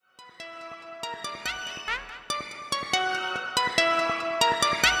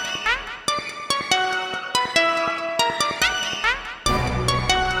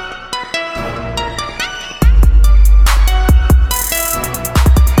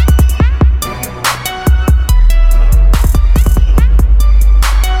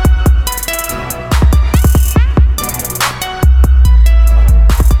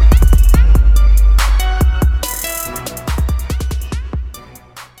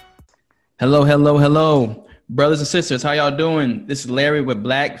Hello, hello, hello, brothers and sisters. How y'all doing? This is Larry with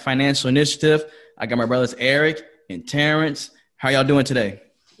Black Financial Initiative. I got my brothers Eric and Terrence. How y'all doing today?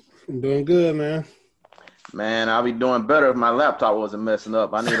 I'm doing good, man. Man, I'll be doing better if my laptop wasn't messing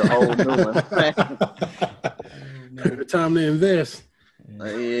up. I need a whole new one. Time to invest.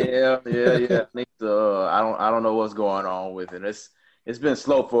 Yeah. I don't know what's going on with it. It's been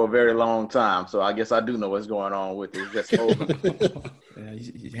slow for a very long time, so I guess I do know what's going on with it. It's just slow. Yeah,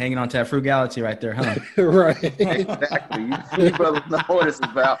 you're hanging on to that frugality right there, huh? Right. Exactly. You brothers know what it's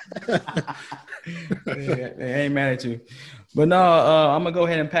about. I ain't mad at you. But no, I'm going to go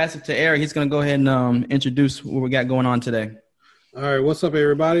ahead and pass it to Eric. He's going to go ahead and introduce what we got going on today. All right, what's up,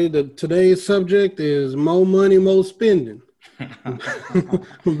 everybody? Today's subject is more money, more spending.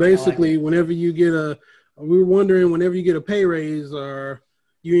 Basically, whenever you get we were wondering whenever you get a pay raise or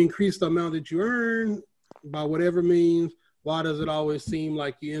you increase the amount that you earn by whatever means, why does it always seem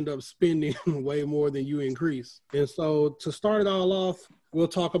like you end up spending way more than you increase? And so to start it all off, we'll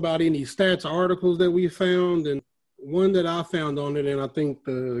talk about any stats articles that we found. And one that I found on it, and I think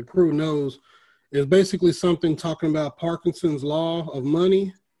the crew knows, is basically something talking about Parkinson's law of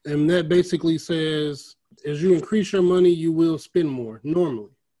money. And that basically says, as you increase your money, you will spend more normally.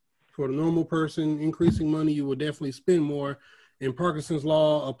 For the normal person, increasing money, you will definitely spend more. And Parkinson's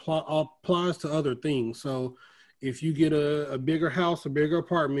law applies to other things. So if you get a bigger house, a bigger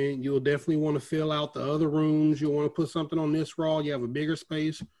apartment, you'll definitely want to fill out the other rooms. You'll want to put something on this wall. You have a bigger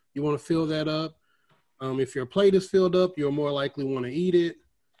space. You want to fill that up. If your plate is filled up, you'll more likely want to eat it.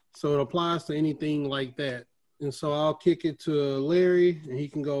 So it applies to anything like that. And so I'll kick it to Larry, and he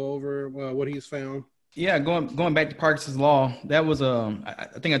can go over what he's found. Yeah, going back to Parkinson's law, that was I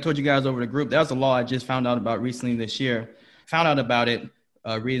think I told you guys over the group, that was a law I just found out about recently this year. Found out about it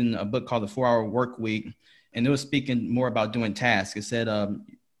reading a book called The 4-Hour Work Week. And it was speaking more about doing tasks. It said,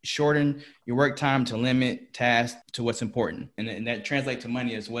 shorten your work time to limit tasks to what's important. And that translates to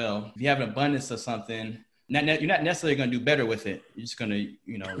money as well. If you have an abundance of something, you're not necessarily going to do better with it. You're just going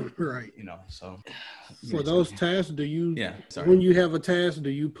to, right. So. For those tasks, when you have a task, do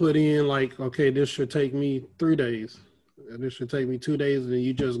you put in like, okay, this should take me 3 days. This should take me 2 days. And then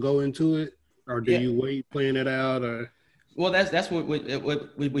you just go into it? Or do you wait, plan it out? Or? Well, that's what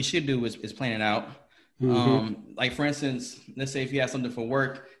we should do is plan it out. Mm-hmm. Like for instance, let's say if you have something for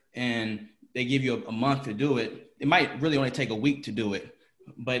work and they give you a month to do it, it might really only take a week to do it.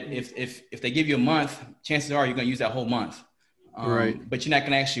 But if they give you a month, chances are you're going to use that whole month. Right. But you're not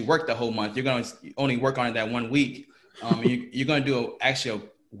going to actually work the whole month. You're going to only work on it that 1 week. You're going to do actually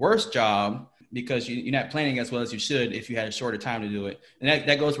a worse job because you're not planning as well as you should if you had a shorter time to do it. And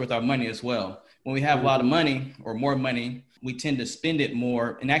that goes with our money as well. When we have a lot of money or more money, we tend to spend it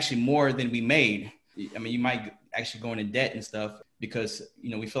more and actually more than we made. I mean, you might actually go into debt and stuff because,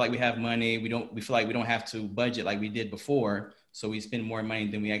 we feel like we have money. We feel like we don't have to budget like we did before. So we spend more money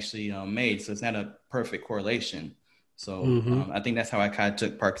than we actually made. So it's not a perfect correlation. So I think that's how I kind of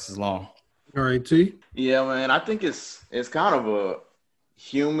took Parkinson's law. All right, T. Yeah, man. I think it's kind of a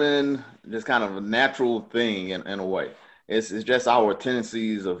human, just kind of a natural thing in a way. It's just our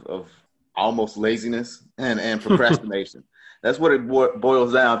tendencies of almost laziness and procrastination. That's what it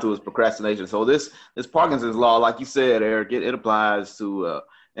boils down to, is procrastination. So this Parkinson's law, like you said, Eric, it applies to,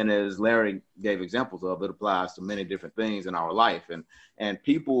 and as Larry gave examples of, it applies to many different things in our life. And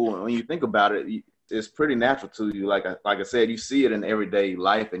people, when you think about it, it's pretty natural to you. Like I said, you see it in everyday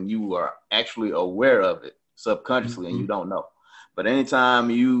life and you are actually aware of it subconsciously and you don't know. But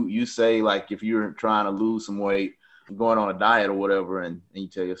anytime you say, like, if you're trying to lose some weight, going on a diet or whatever, and you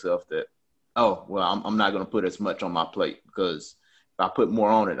tell yourself that, oh, well, I'm not going to put as much on my plate because if I put more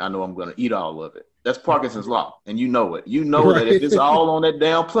on it, I know I'm going to eat all of it. That's Parkinson's law, and you know it. You know that if it's all on that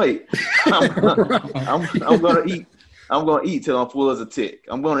damn plate, I'm going to eat. I'm going to eat till I'm full as a tick.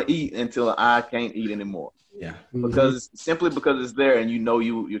 I'm going to eat until I can't eat anymore. Yeah, because it's there, and you know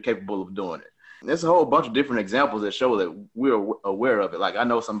you're capable of doing it. And there's a whole bunch of different examples that show that we're aware of it. Like I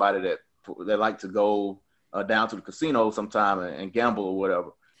know somebody that like to go down to the casino sometime and gamble or whatever.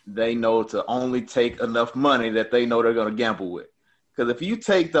 They know to only take enough money that they know they're going to gamble with. Because if you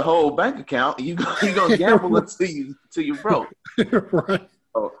take the whole bank account, you're going to gamble until you broke. Right.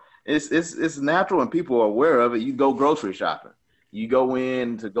 So it's natural and people are aware of it. You go grocery shopping. You go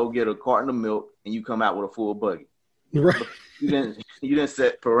in to go get a carton of milk and you come out with a full buggy. Right. You didn't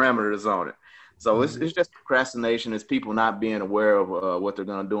set parameters on it. So it's just procrastination. It's people not being aware of what they're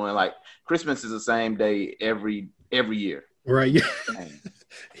going to do. And like Christmas is the same day every year. Right.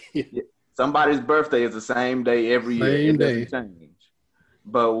 Yeah. Somebody's birthday is the same day every year. It doesn't change.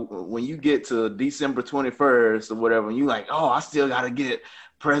 But when you get to December 21st or whatever, and you're like, oh, I still got to get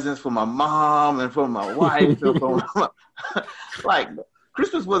presents for my mom and for my wife. And for like,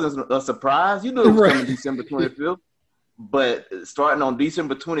 Christmas wasn't a surprise. You knew it was coming December 25th. But starting on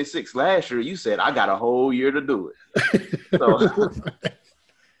December 26th last year, you said, I got a whole year to do it. So,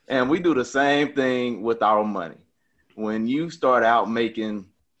 and we do the same thing with our money. When you start out making,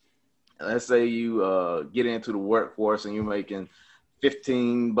 let's say you get into the workforce and you're making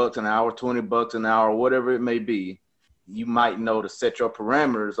 $15 an hour, $20 an hour, whatever it may be, you might know to set your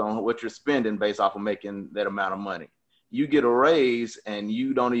parameters on what you're spending based off of making that amount of money. You get a raise and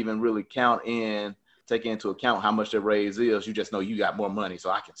you don't even really take into account how much the raise is. You just know you got more money, so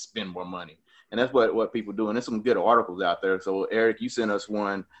I can spend more money. And that's what people do. And there's some good articles out there. So Eric, you sent us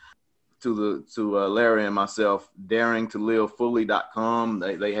one to Larry and myself, daringtolivefully.com.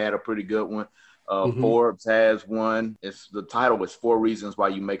 They had a pretty good one. Forbes has one. The title is 4 Reasons Why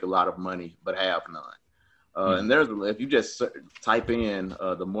You Make a Lot of Money But Have None. And if you just type in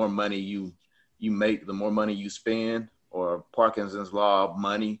the more money you make, the more money you spend, or Parkinson's Law of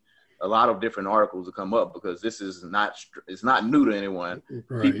money, a lot of different articles will come up, because this is it's not new to anyone.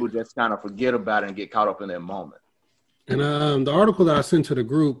 Right. People just kind of forget about it and get caught up in that moment. And the article that I sent to the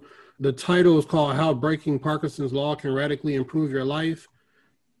group, the title is called How Breaking Parkinson's Law Can Radically Improve Your Life.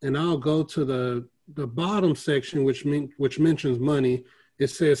 And I'll go to the bottom section, which mentions money. It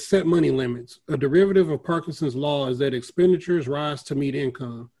says set money limits. A derivative of Parkinson's Law is that expenditures rise to meet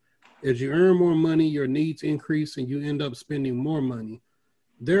income. As you earn more money, your needs increase and you end up spending more money.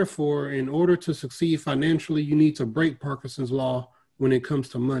 Therefore, in order to succeed financially, you need to break Parkinson's Law when it comes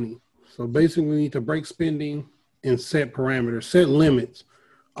to money. So basically, we need to break spending and set parameters, set limits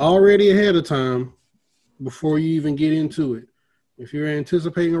already ahead of time before you even get into it. If you're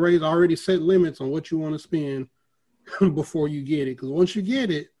anticipating a raise, already set limits on what you want to spend before you get it. Because once you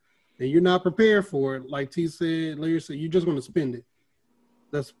get it and you're not prepared for it, like T said, Larry said, you're just going to spend it.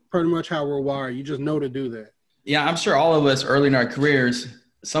 That's pretty much how we're wired. You just know to do that. Yeah, I'm sure all of us early in our careers,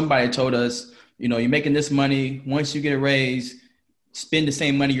 somebody told us, you're making this money. Once you get a raise, spend the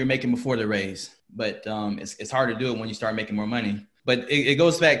same money you're making before the raise. But it's hard to do it when you start making more money. But it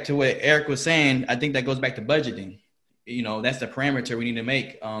goes back to what Eric was saying. I think that goes back to budgeting. That's the parameter we need to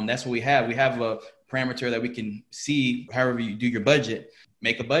make. That's what we have. We have a parameter that we can see however you do your budget.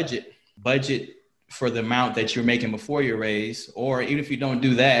 Make a budget for the amount that you're making before your raise. Or even if you don't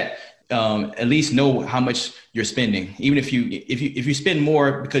do that, at least know how much you're spending. Even if you spend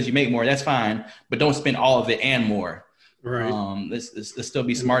more because you make more, that's fine, but don't spend all of it and more. Right. Let's still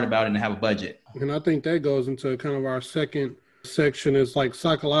be smart about it and have a budget. And I think that goes into kind of our second section, is like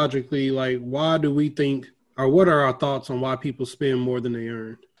psychologically, like, why do we think, or what are our thoughts on why people spend more than they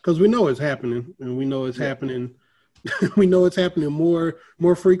earn? Because we know it's happening, and we know it's happening. We know it's happening more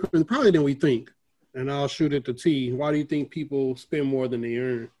frequently probably than we think. And I'll shoot it to T. Why do you think people spend more than they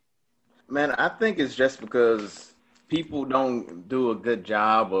earn? Man, I think it's just because people don't do a good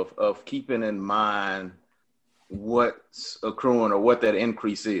job of keeping in mind what's accruing or what that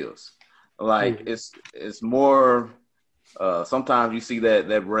increase is. Like it's more, sometimes you see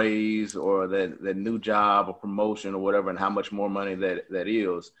that raise or that new job or promotion or whatever, and how much more money that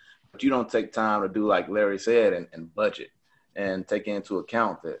is, but you don't take time to do like Larry said and budget and take into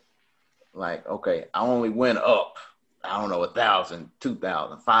account that, like, okay, I only went up, I don't know, 1,000,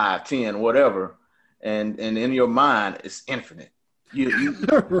 2,000, 5, 10, whatever. And in your mind, it's infinite. You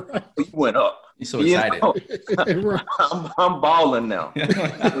went up. You're so excited. I'm balling now.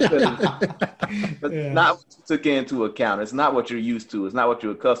 But not what you took into account. It's not what you're used to. It's not what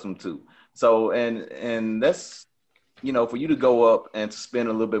you're accustomed to. So, and that's, for you to go up and to spend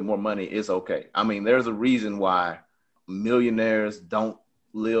a little bit more money is okay. I mean, there's a reason why millionaires don't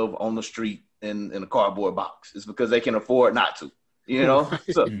live on the street in a cardboard box. It's because they can afford not to,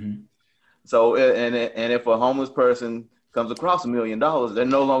 So, and if a homeless person comes across $1 million, they're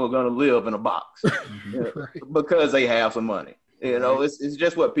no longer going to live in a box because they have some money. It's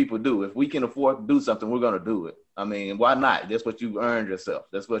just what people do. If we can afford to do something, we're going to do it. I mean, why not? That's what you've earned yourself.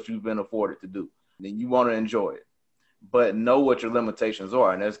 That's what you've been afforded to do. Then you want to enjoy it, but know what your limitations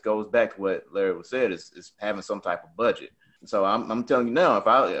are. And this goes back to what Larry was said, is having some type of budget. So I'm telling you now, if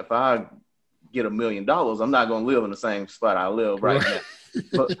I get $1 million, I'm not going to live in the same spot I live right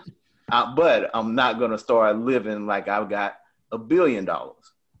now. But I'm not going to start living like I've got $1 billion.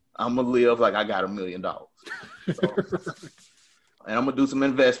 I'm going to live like I got $1 million. So, and I'm going to do some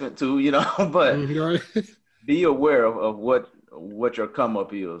investment too, but be aware of what your come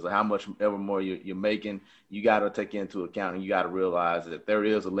up is, or how much ever more you're making. You got to take into account, and you got to realize that there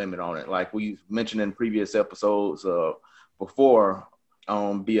is a limit on it. Like we mentioned in previous episodes before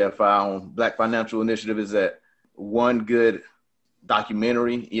on BFI, on Black Financial Initiative, is that one good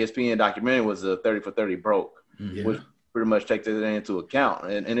documentary, ESPN documentary, was a 30 for 30 broke, Yeah. which pretty much takes it into account.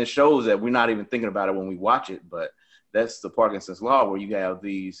 And it shows that we're not even thinking about it when we watch it, but that's the Parkinson's law, where you have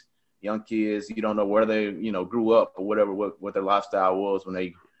these young kids, you don't know where they, grew up or whatever, what their lifestyle was when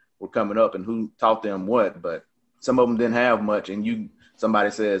they were coming up and who taught them what, but some of them didn't have much. And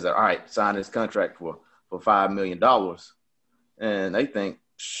somebody says, all right, sign this contract for $5 million. And they think,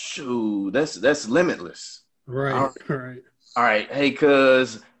 shoot, that's limitless. Right. All right. Hey,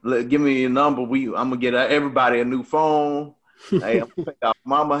 cuz, give me your number. I'm going to get everybody a new phone. Hey, I'm going to pay off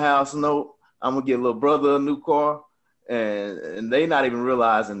mama house note. I'm going to get little brother a new car. And they not even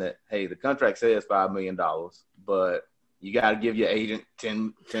realizing that, hey, the contract says $5 million, but you got to give your agent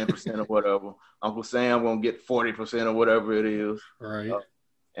 10% or whatever. Uncle Sam going to get 40% or whatever it is. Right.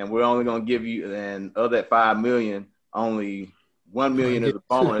 And we're only going to give you, and of that $5 million, only $1 million is a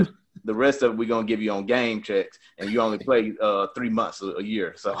bonus. The rest of it we're going to give you on game checks, and you only play 3 months a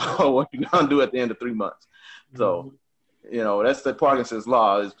year. So what you going to do at the end of 3 months? So, that's the Parkinson's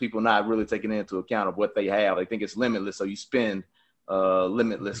law, is people not really taking into account of what they have. They think it's limitless, so you spend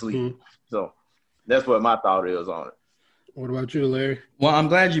limitlessly. Mm-hmm. So that's what my thought is on it. What about you, Larry? Well, I'm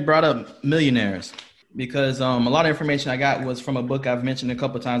glad you brought up millionaires, because a lot of information I got was from a book I've mentioned a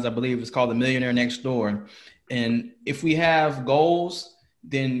couple of times. I believe it's called The Millionaire Next Door. And if we have goals,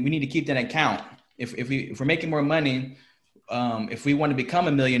 then we need to keep that in account. If we're making more money, if we want to become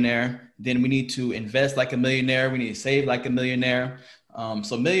a millionaire, then we need to invest like a millionaire. We need to save like a millionaire.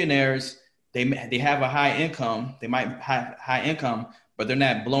 So millionaires, they have a high income. They might have high income, but they're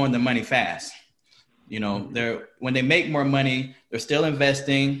not blowing the money fast. When they make more money, they're still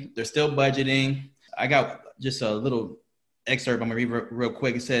investing. They're still budgeting. I got just a little excerpt I'm going to read real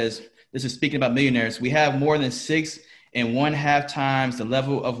quick. It says, this is speaking about millionaires. We have more than 6.5 times the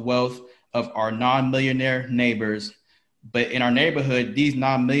level of wealth of our non-millionaire neighbors. But in our neighborhood, these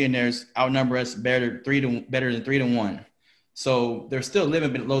non-millionaires outnumber us better than 3 to 1. So they're still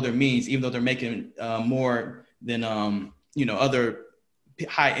living below their means, even though they're making more than, other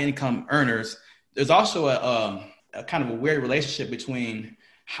high income earners. There's also a kind of a weird relationship between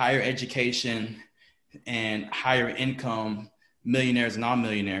higher education and higher income millionaires and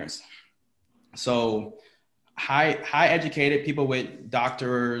non-millionaires. So high educated people with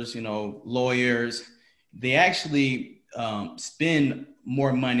doctors, lawyers, they actually spend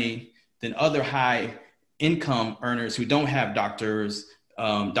more money than other high income earners who don't have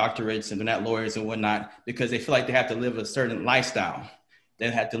doctorates and they're not lawyers and whatnot, because they feel like they have to live a certain lifestyle. They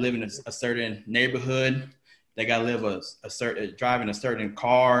have to live in a certain neighborhood. They got to live drive in a certain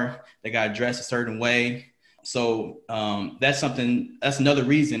car. They got to dress a certain way. So that's another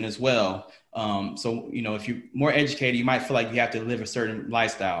reason as well. So, if you're more educated, you might feel like you have to live a certain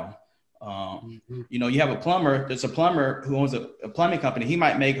lifestyle. You have a plumber. There's a plumber who owns a plumbing company. He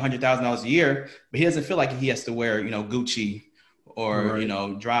might make $100,000 a year, but he doesn't feel like he has to wear, Gucci or,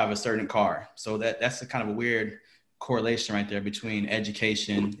 right. Drive a certain car. So that's a kind of a weird correlation right there between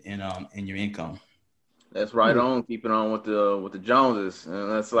education and your income. That's right on. Keeping on with the Joneses,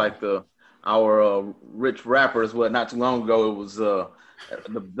 and that's like our rich rappers. Not too long ago, it was the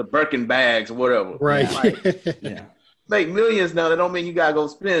Birkin bags or whatever. Right. Yeah. Make millions now. That don't mean you gotta go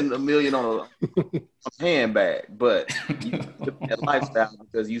spend $1 million on a handbag, but you get that lifestyle,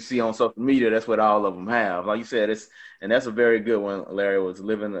 because you see on social media that's what all of them have. Like you said, that's a very good one. Larry was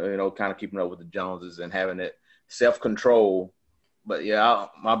living, kind of keeping up with the Joneses and having that self-control. But yeah,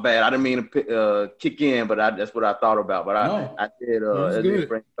 my bad. I didn't mean to kick in, but that's what I thought about. But I did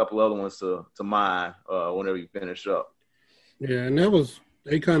bring a couple other ones to mind whenever you finish up. Yeah, and that was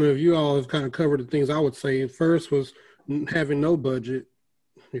you all have kind of covered the things I would say. First was having no budget.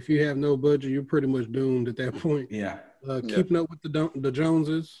 If you have no budget, you're pretty much doomed at that point. Yeah. Keeping up with the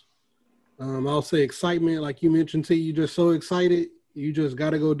Joneses. I'll say excitement, like you mentioned, T. You're just so excited. You just got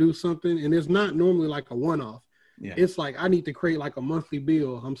to go do something. And it's not normally like a one-off. Yeah. It's like I need to create like a monthly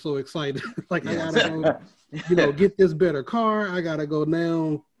bill. I'm so excited. Like I gotta go, get this better car. I gotta go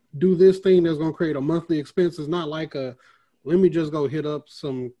now do this thing that's gonna create a monthly expense. It's not like let me just go hit up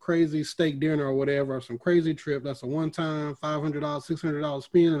some crazy steak dinner or whatever, or some crazy trip. That's a one-time $500, $600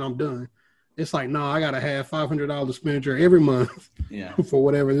 spend, and I'm done. It's like, no, I gotta have $500 expenditure every month for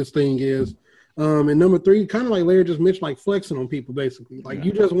whatever this thing is. And number 3, kind of like Larry just mentioned, like flexing on people, basically. Like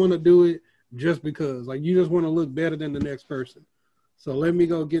you just want to do it just because, like you just want to look better than the next person. So let me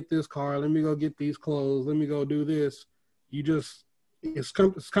go get this car. Let me go get these clothes. Let me go do this. It's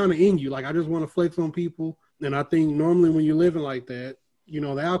kind of in you. Like I just want to flex on people. And I think normally when you're living like that,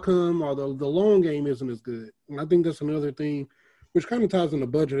 the outcome or the long game isn't as good. And I think that's another thing, which kind of ties into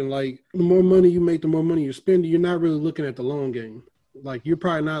budget. And like the more money you make, the more money you're spending. You're not really looking at the long game. Like you're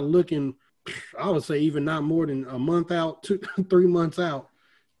probably not looking, I would say even not more than a month out, 3 months out.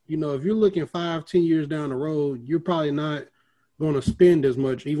 You know, if you're looking 5-10 years down the road, you're probably not going to spend as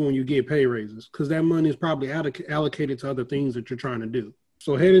much even when you get pay raises, because that money is probably allocated to other things that you're trying to do.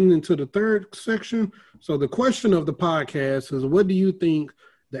 So heading into the third section. So the question of the podcast is, what do you think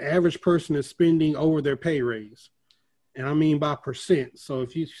the average person is spending over their pay raise? And I mean by percent. So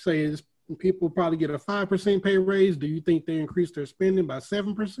if you say people probably get a 5% pay raise, do you think they increase their spending by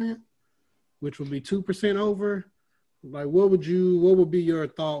 7%, which would be 2% over? Like, what would be your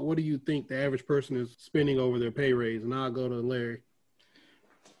thought? What do you think the average person is spending over their pay raise? And I'll go to Larry.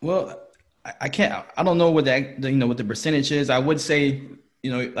 Well, I don't know what what the percentage is. I would say,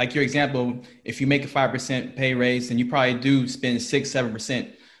 like your example, if you make a 5% pay raise, then you probably do spend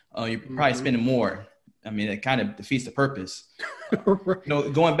 6-7%. You're probably spending more. I mean, it kind of defeats the purpose. Right.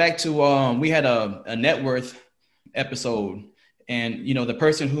 Going back to, we had a net worth episode, and, the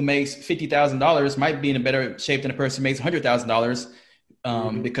person who makes $50,000 might be in a better shape than the person who makes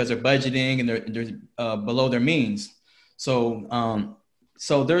 $100,000 because they're budgeting and they're below their means. So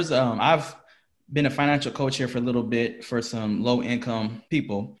there's, I've been a financial coach here for a little bit for some low income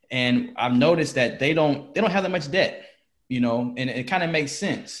people. And I've noticed that they don't have that much debt, and it kind of makes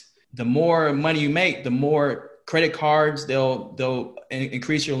sense. The more money you make, the more credit cards, they'll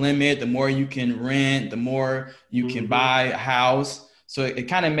increase your limit. The more you can rent, the more you can buy a house. So it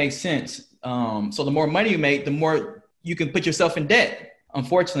kind of makes sense. So the more money you make, the more you can put yourself in debt.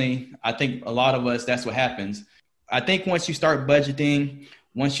 Unfortunately, I think a lot of us, that's what happens. I think once you start budgeting,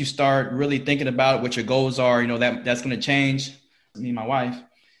 once you start really thinking about what your goals are, that's going to change. Me and my wife,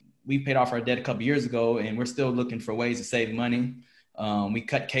 we paid off our debt a couple of years ago, and we're still looking for ways to save money. We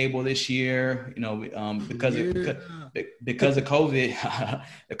cut cable this year, because of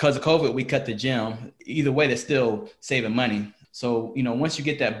COVID, we cut the gym. Either way, they're still saving money. So, once you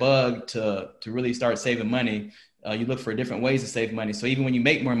get that bug to really start saving money, you look for different ways to save money. So even when you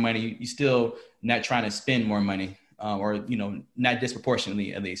make more money, you still not trying to spend more money, or, not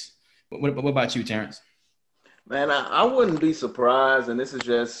disproportionately at least. What about you, Terrence? Man, I wouldn't be surprised, and this is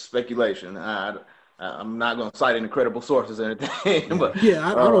just speculation. I'm not going to cite any credible sources or anything. But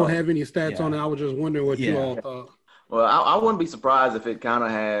I don't have any stats on it. I was just wondering what you all thought. Well, I wouldn't be surprised if it kind of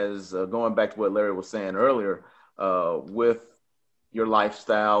has, going back to what Larry was saying earlier, with your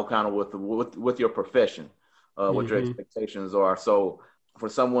lifestyle, kind of with your profession, what your expectations are. So for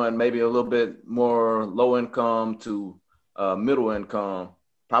someone maybe a little bit more low income to middle income,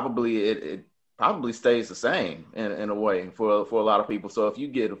 probably it probably stays the same in a way for a lot of people. So if you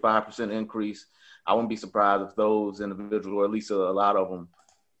get a 5% increase, I wouldn't be surprised if those individuals, or at least a lot of them,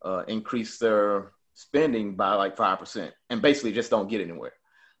 increase their spending by like 5% and basically just don't get anywhere.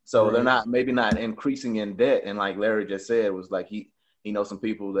 So they're maybe not increasing in debt. And like Larry just said, it was like he knows some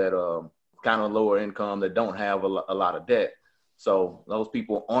people that kind of lower income that don't have a lot of debt. So those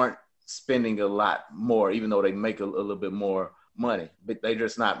people aren't spending a lot more, even though they make a little bit more money, but they're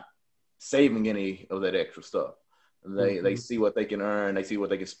just not saving any of that extra stuff. They see what they can earn, they see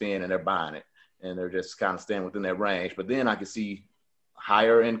what they can spend, and they're buying it. And they're just kind of staying within that range. But then I can see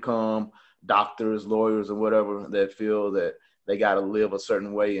higher income doctors, lawyers, or whatever that feel that they got to live a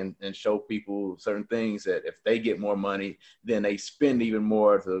certain way and show people certain things, that if they get more money, then they spend even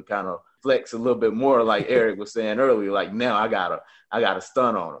more to kind of flex a little bit more, like Eric was saying earlier, like now I gotta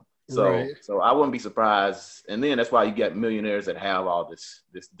stun on them. So I wouldn't be surprised. And then that's why you get millionaires that have all this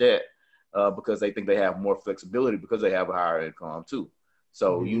debt, because they think they have more flexibility because they have a higher income too.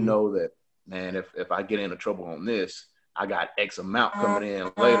 So that, man, if I get into trouble on this, I got X amount coming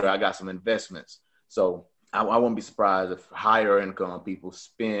in later. I got some investments. So I wouldn't be surprised if higher income people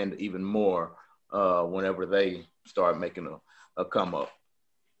spend even more whenever they start making a come up.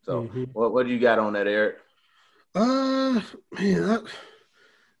 So what do you got on that, Eric? Man,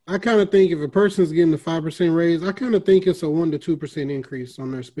 I kind of think if a person's getting a 5% raise, I kind of think it's a 1 to 2% increase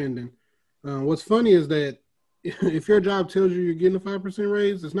on their spending. What's funny is that if your job tells you you're getting a 5%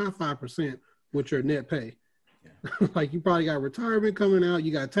 raise, it's not 5% with your net pay. Yeah. Like you probably got retirement coming out,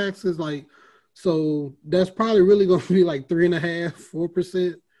 you got taxes, so that's probably really going to be like 3.5%,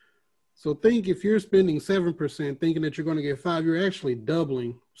 4%. So think if you're spending 7%, thinking that you're going to get 5%, you're actually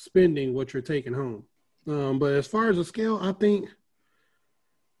doubling spending what you're taking home. But as far as the scale, I think,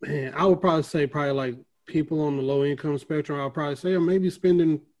 man, I would probably say like people on the low income spectrum, I'll probably say maybe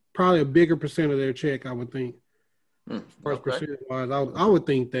spending probably a bigger percent of their check, I would think. As far as percentage wise, I would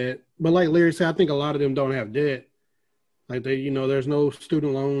think that. But like Larry said, I think a lot of them don't have debt. Like there's no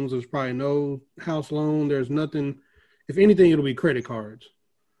student loans. There's probably no house loan. There's nothing. If anything, it'll be credit cards.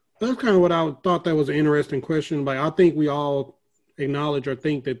 That's kind of what I thought that was an interesting question. Like I think we all acknowledge or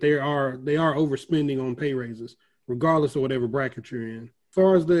think that they are overspending on pay raises, regardless of whatever bracket you're in. As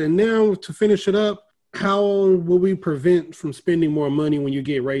far as now to finish it up, how will we prevent from spending more money when you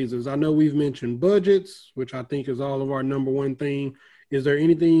get raises? I know we've mentioned budgets, which I think is all of our number one thing. Is there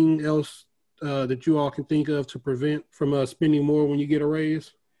anything else that you all can think of to prevent from spending more when you get a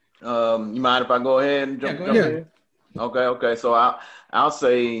raise? You mind if I go ahead and jump in? Okay. So I'll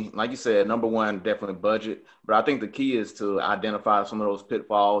say, like you said, number one, definitely budget. But I think the key is to identify some of those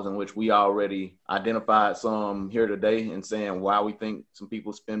pitfalls in which we already identified some here today and saying why we think some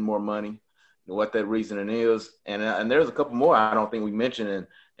people spend more money, what that reasoning is. And there's a couple more I don't think we mentioned,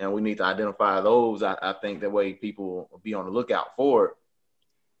 and we need to identify those. I think that way people will be on the lookout for it.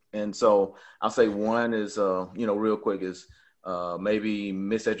 And so I'll say one is, real quick is maybe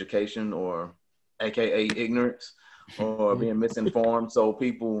miseducation, or AKA ignorance, or being misinformed. So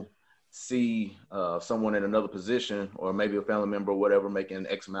people see someone in another position, or maybe a family member or whatever, making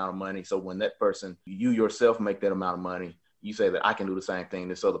X amount of money. So when that person, you yourself make that amount of money, you say that I can do the same thing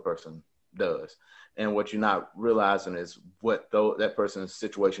this other person does. And what you're not realizing is what that person's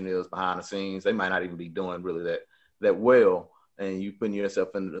situation is behind the scenes. They might not even be doing really that well, and you putting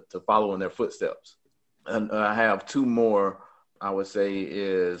yourself into following their footsteps. And I have two more. I would say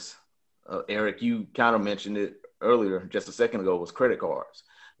is Eric, you kind of mentioned it earlier, just a second ago, was credit cards.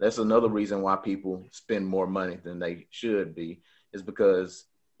 That's another reason why people spend more money than they should be, is because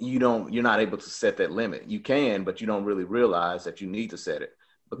you're not able to set that limit. You can, but you don't really realize that you need to set it,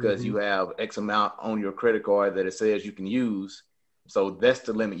 because you have X amount on your credit card that it says you can use. So that's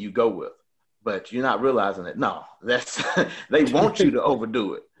the limit you go with. But you're not realizing that. No, that's they want you to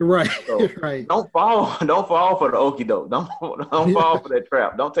overdo it. Right. So right. Don't fall for the okie doke. Don't fall for that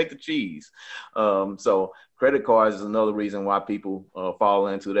trap. Don't take the cheese. So credit cards is another reason why people fall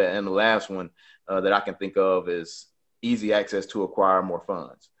into that. And the last one that I can think of is easy access to acquire more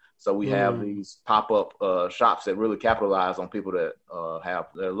funds. So we have these pop-up shops that really capitalize on people that have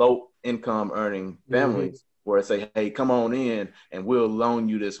their low income earning families, where it say, hey, come on in and we'll loan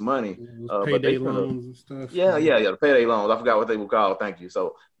you this money. Payday loans and stuff. Yeah, the payday loans. I forgot what they were called. Thank you.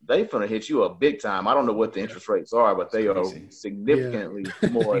 So they finna hit you up big time. I don't know what the interest rates are, but they are significantly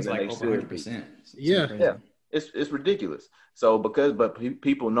more than they should be. Yeah. It's ridiculous. So but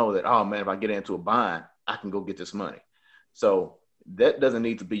people know that, oh man, if I get into a bind, I can go get this money. So that doesn't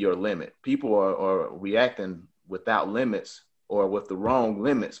need to be your limit. People are reacting without limits, or with the wrong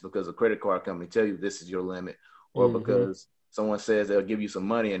limits, because a credit card company tell you this is your limit, or because someone says they'll give you some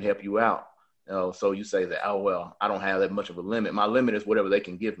money and help you out. So you say that, oh, well, I don't have that much of a limit. My limit is whatever they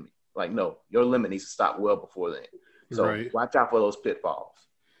can give me. Like, no, your limit needs to stop well before then. So watch out for those pitfalls.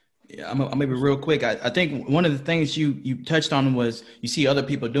 Yeah, I'm gonna be real quick. I think one of the things you touched on was you see other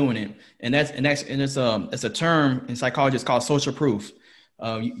people doing it, and it's a term in psychology. It's called social proof.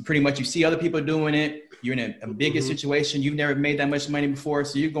 You see other people doing it. You're in a bigger situation. You've never made that much money before,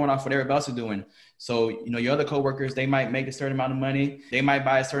 so you're going off what everybody else is doing. So your other coworkers, they might make a certain amount of money. They might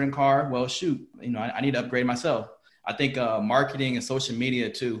buy a certain car. Well, shoot, I need to upgrade myself. I think marketing and social media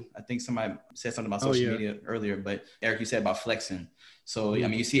too. I think somebody said something about social media earlier, but Eric, you said about flexing. So,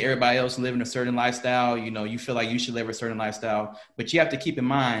 you see everybody else living a certain lifestyle, you feel like you should live a certain lifestyle, but you have to keep in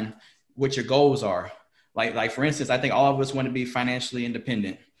mind what your goals are. Like for instance, I think all of us want to be financially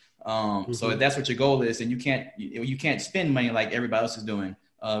independent. So if that's what your goal is, and you can't spend money like everybody else is doing.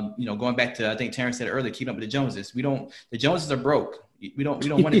 Going back to, I think Terrence said earlier, keeping up with the Joneses. The Joneses are broke. We don't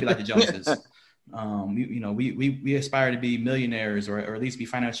want to be like the Joneses. We aspire to be millionaires, or at least be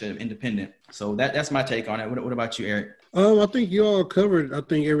financially independent. So that's my take on it. What about you, Eric? I think you all covered,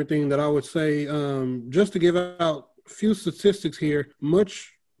 everything that I would say. Just to give out a few statistics here,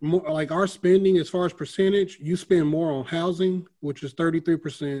 much more like our spending as far as percentage, you spend more on housing, which is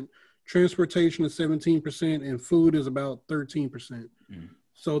 33%, transportation is 17%, and food is about 13%.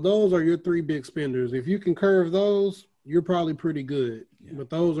 So those are your three big spenders. If you can curve those, you're probably pretty good. Yeah.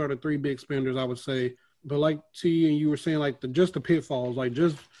 But those are the three big spenders, I would say. But like T and you were saying, like just the pitfalls, like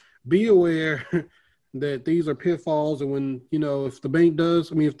just be aware that these are pitfalls. And when, if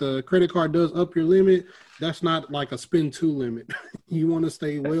the credit card does up your limit, that's not like a spend to limit. You want to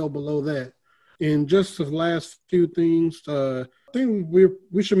stay well below that. And just the last few things, I think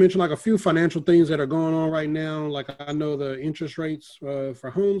we should mention like a few financial things that are going on right now. Like I know the interest rates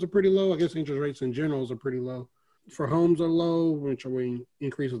for homes are pretty low. I guess interest rates in general are pretty low. For homes are low, which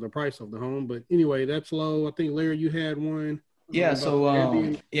increases the price of the home. But anyway, that's low. I think, Larry, you had one. Yeah, so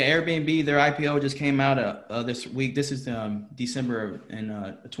Airbnb, their IPO just came out this week. This is December in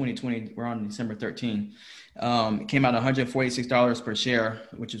 2020. We're on December 13. It came out $146 per share,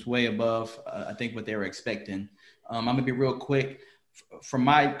 which is way above, I think, what they were expecting. I'm going to be real quick. from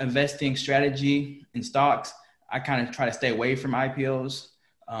my investing strategy in stocks, I kind of try to stay away from IPOs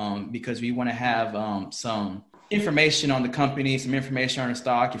because we want to have some information on the company, some information on the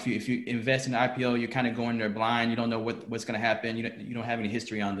stock. If you invest in an IPO, you're kind of going there blind. You don't know what's going to happen. You don't have any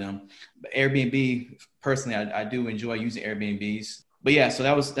history on them. But Airbnb, personally, I do enjoy using Airbnbs. But yeah, so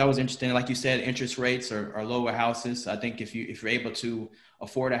that was interesting. Like you said, interest rates are low with houses. I think if you're able to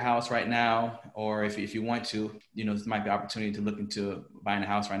afford a house right now, or if you want to, this might be an opportunity to look into buying a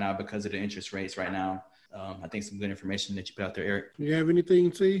house right now because of the interest rates right now. I think some good information that you put out there, Eric. You have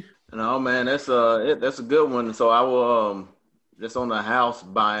anything, T? No, man, that's a good one. So I will just on the house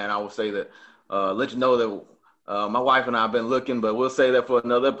buying, I will say that let you know that my wife and I have been looking, but we'll say that for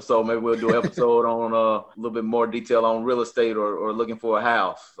another episode. Maybe we'll do an episode on a little bit more detail on real estate or looking for a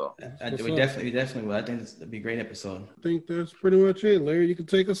house. So we definitely will. I think that'd be a great episode. I think that's pretty much it. Larry, you can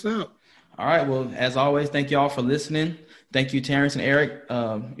take us out. All right. Well, as always, thank you all for listening. Thank you, Terrence and Eric,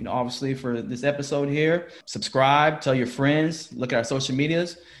 obviously for this episode here. Subscribe, tell your friends, look at our social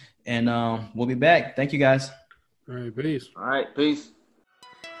medias, and we'll be back. Thank you, guys. All right, peace. All right, peace.